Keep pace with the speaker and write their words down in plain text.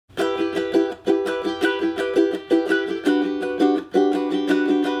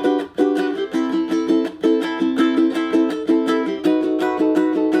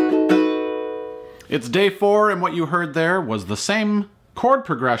It's day 4, and what you heard there was the same chord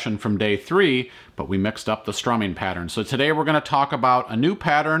progression from day 3, but we mixed up the strumming pattern. So today we're going to talk about a new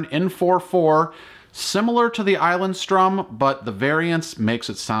pattern in 4/4, similar to the island strum, but the variance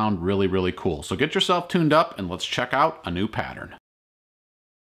makes it sound really, really cool. So get yourself tuned up and let's check out a new pattern.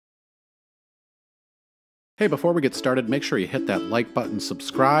 Hey, before we get started, make sure you hit that like button,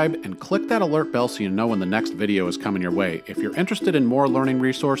 subscribe, and click that alert bell so you know when the next video is coming your way. If you're interested in more learning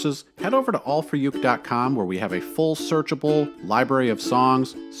resources, head over to AllForUke.com where we have a full searchable library of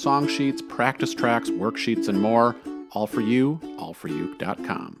songs, song sheets, practice tracks, worksheets, and more. All for you,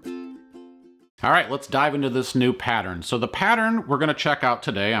 AllForUke.com. All right, let's dive into this new pattern. So the pattern we're going to check out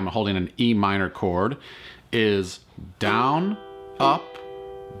today, I'm holding an E minor chord, is down, up,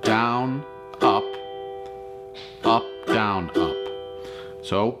 down, up, up, down, up.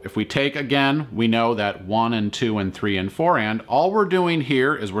 So if we take again, we know that 1 and 2 and 3 and 4 and all we're doing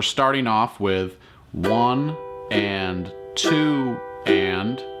here is we're starting off with 1 and 2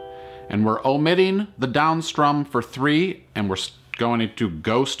 and we're omitting the down strum for 3 and we're going to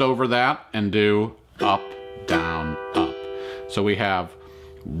ghost over that and do up, down, up. So we have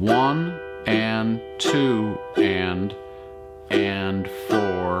 1 and 2 and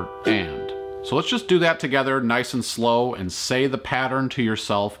 4 and. So let's just do that together nice and slow and say the pattern to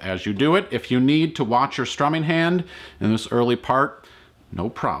yourself as you do it. If you need to watch your strumming hand in this early part, no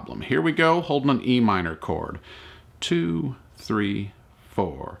problem. Here we go, holding an E minor chord. 2, 3,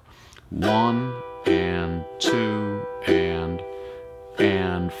 4. 1 and 2 and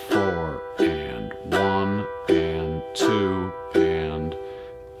 4 and 1 and 2 and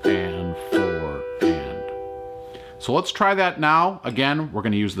 4 and. So let's try that now. Again, we're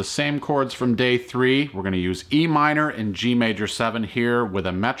going to use the same chords from day 3. We're going to use E minor and G major 7 here with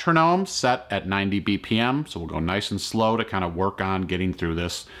a metronome set at 90 BPM. So we'll go nice and slow to kind of work on getting through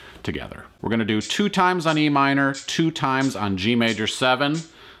this together. We're going to do 2 times on E minor, 2 times on G major 7,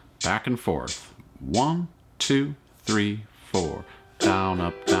 back and forth. 1, 2, 3, 4. Down,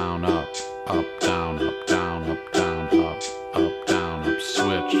 up, down, up, up, down, up, down, up, down, up, down, up,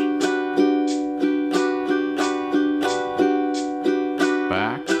 switch.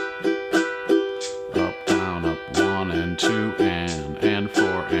 Back, up, down, up, 1 and 2 and 4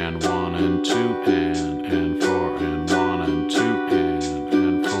 and 1 and 2 and 4 and 1 and 2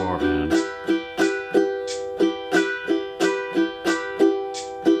 and 4 and.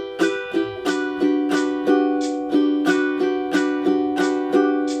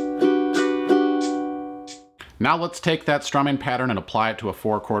 Now let's take that strumming pattern and apply it to a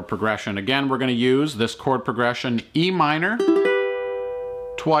 4-chord progression. Again, we're going to use this chord progression E minor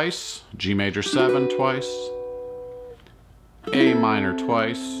twice, G major 7 twice, A minor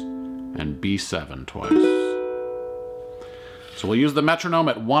twice, and B7 twice. So we'll use the metronome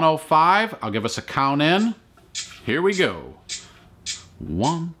at 105. I'll give us a count in. Here we go.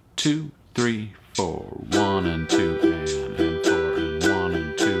 1, 2, 3, 4. 1 and 2 and 4 and 1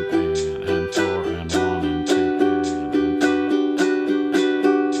 and 2 and 4 and 1 and 2 and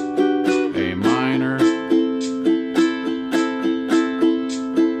A minor.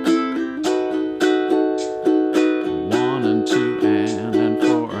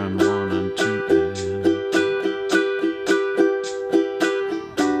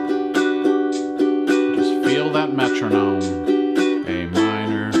 That metronome, A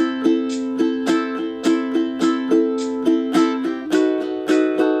minor,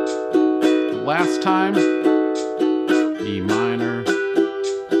 last time, E minor,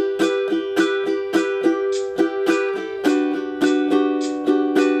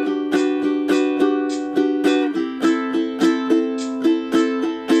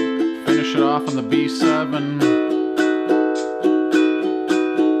 finish it off on the B7.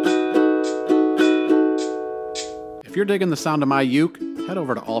 If you're digging the sound of my uke, head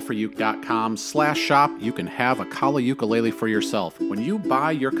over to allforuke.com/shop. You can have a Kala ukulele for yourself. When you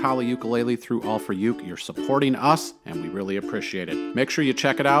buy your Kala ukulele through AllForUke, you're supporting us, and we really appreciate it. Make sure you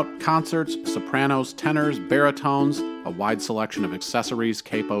check it out. Concerts, sopranos, tenors, baritones, a wide selection of accessories,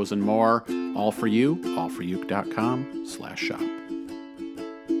 capos, and more. All for you, allforuke.com/shop.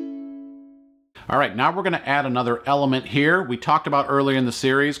 All right, now we're going to add another element here we talked about earlier in the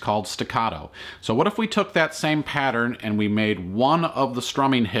series called staccato. So what if we took that same pattern and we made one of the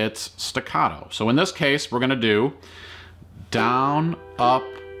strumming hits staccato? So in this case, we're going to do down, up,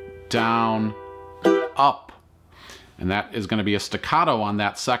 up. And that is going to be a staccato on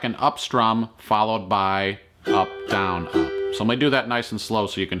that second up strum followed by up, down, up. So let me do that nice and slow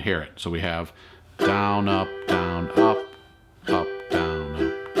so you can hear it. So we have down, up, down, up, up, down,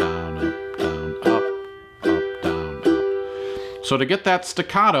 up, down, up, down, up, up, down, up. So to get that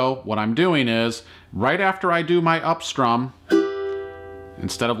staccato, what I'm doing is, right after I do my up strum,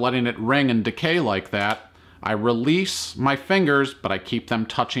 instead of letting it ring and decay like that, I release my fingers, but I keep them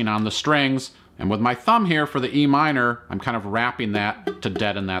touching on the strings. And with my thumb here for the E minor, I'm kind of wrapping that to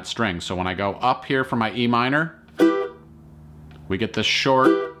deaden that string. So when I go up here for my E minor, we get this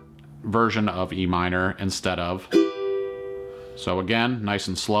short version of E minor instead of. So again, nice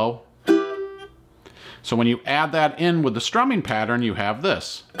and slow. So when you add that in with the strumming pattern, you have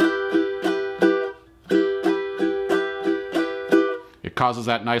this. It causes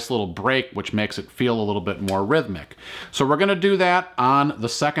that nice little break, which makes it feel a little bit more rhythmic. So we're going to do that on the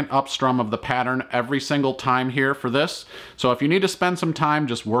second up strum of the pattern every single time here for this. So if you need to spend some time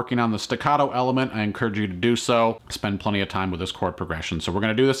just working on the staccato element, I encourage you to do so. Spend plenty of time with this chord progression. So we're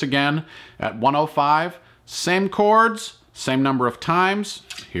going to do this again at 105. Same chords, same number of times.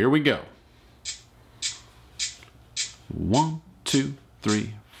 Here we go. 1, 2,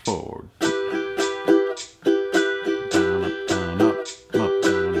 3, 4.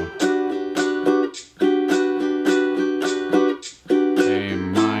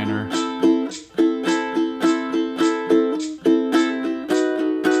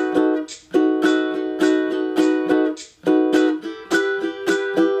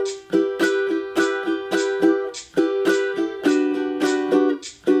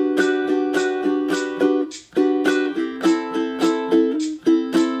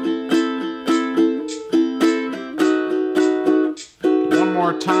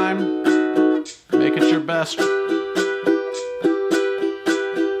 More time, make it your best.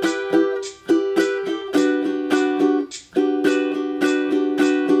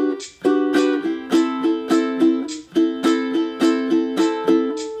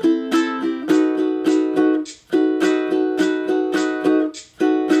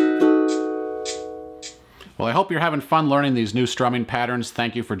 Well, I hope you're having fun learning these new strumming patterns.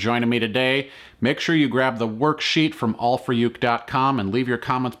 Thank you for joining me today. Make sure you grab the worksheet from AllForUke.com and leave your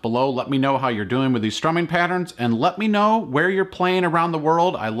comments below. Let me know how you're doing with these strumming patterns, and let me know where you're playing around the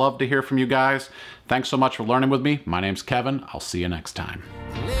world. I love to hear from you guys. Thanks so much for learning with me. My name's Kevin. I'll see you next time.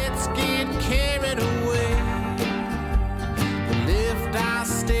 Let's get carried away.